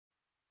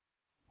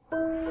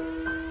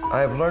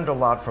I've learned a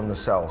lot from the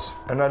cells,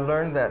 and I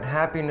learned that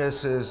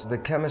happiness is the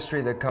chemistry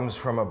that comes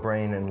from a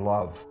brain in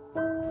love.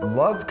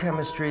 Love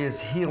chemistry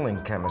is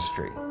healing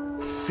chemistry.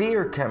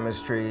 Fear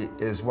chemistry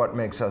is what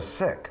makes us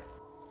sick.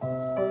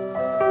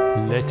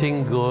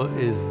 Letting go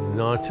is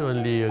not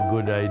only a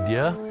good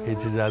idea, it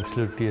is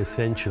absolutely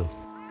essential.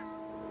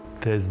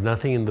 There's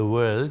nothing in the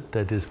world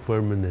that is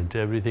permanent.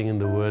 Everything in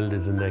the world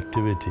is an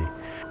activity.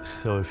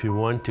 So if you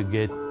want to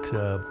get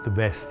the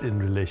best in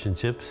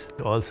relationships,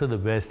 also the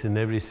best in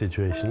every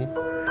situation,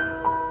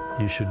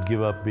 you should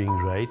give up being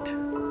right,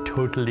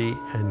 totally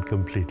and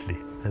completely,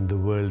 and the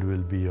world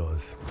will be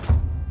yours.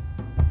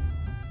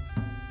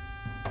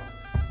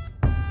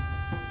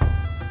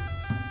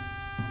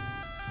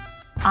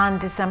 On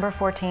December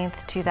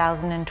 14th,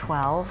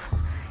 2012,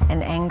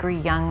 an angry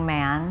young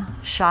man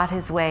shot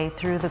his way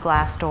through the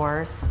glass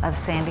doors of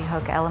Sandy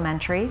Hook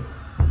Elementary.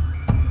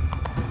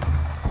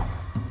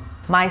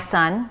 My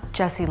son,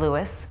 Jesse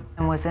Lewis,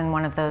 was in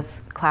one of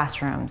those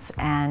classrooms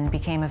and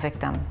became a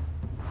victim.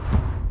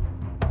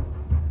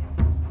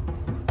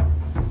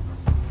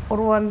 Au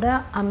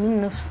Rwanda, en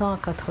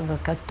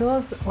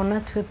 1994, on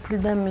a tué plus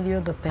d'1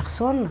 million de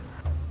personnes.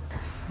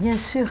 Bien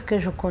sûr que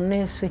je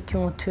connais ceux qui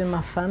ont tué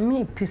ma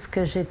famille,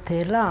 puisque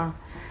j'étais là.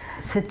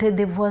 C'était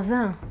des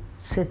voisins,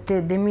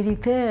 c'était des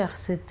militaires,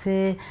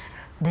 c'était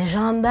des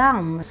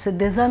gendarmes, c'est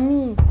des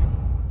amis.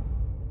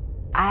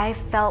 I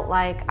felt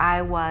like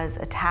I was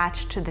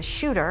attached to the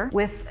shooter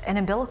with an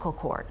umbilical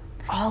cord.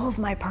 All of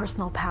my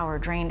personal power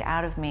drained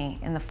out of me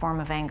in the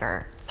form of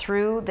anger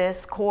through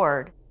this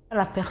cord.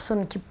 La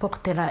personne qui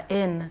portait la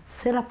haine,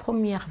 c'est la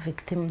première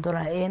victime de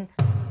la haine.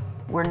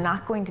 We're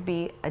not going to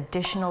be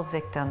additional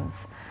victims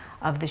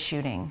of the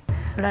shooting.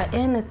 La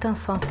haine est un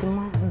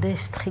sentiment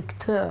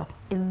destructeur.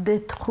 Il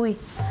détruit.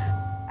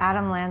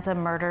 Adam Lanza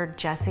murdered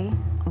Jesse,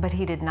 but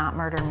he did not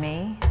murder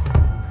me.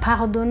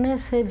 Pardonner,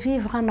 c'est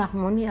vivre en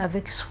harmonie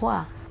avec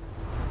soi.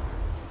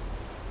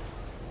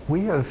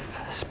 We have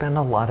spent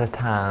a lot of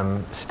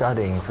time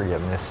studying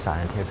forgiveness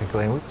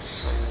scientifically.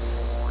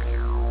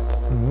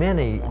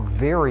 Many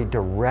very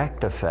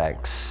direct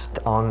effects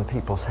on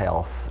people's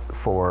health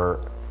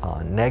for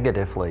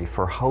negatively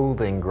for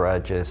holding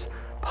grudges,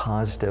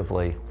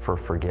 positively for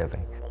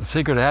forgiving. The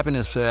secret of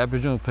happiness for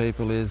Aboriginal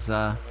people is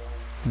the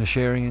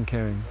sharing and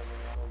caring.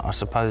 I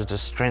suppose the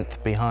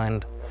strength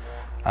behind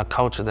a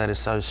culture that is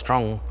so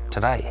strong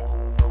today.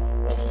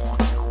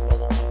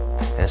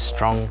 As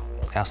strong,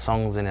 our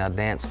songs and our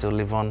dance still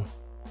live on.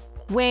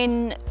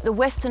 When the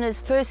Westerners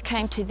first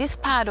came to this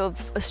part of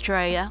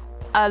Australia,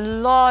 a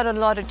lot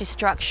of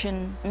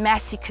destruction,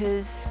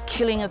 massacres,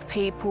 killing of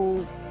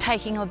people,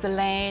 taking of the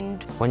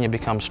land. When you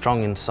become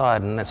strong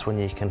inside, and that's when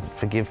you can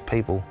forgive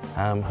people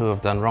who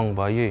have done wrong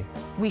by you.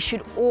 We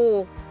should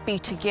all be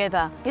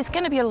together. It's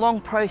going to be a long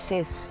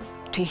process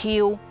to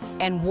heal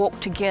and walk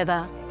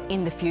together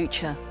in the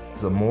future.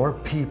 The more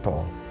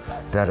people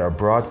that are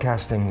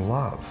broadcasting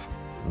love,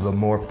 the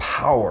more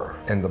power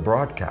in the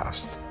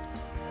broadcast,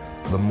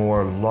 the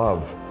more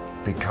love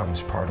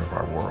becomes part of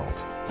our world.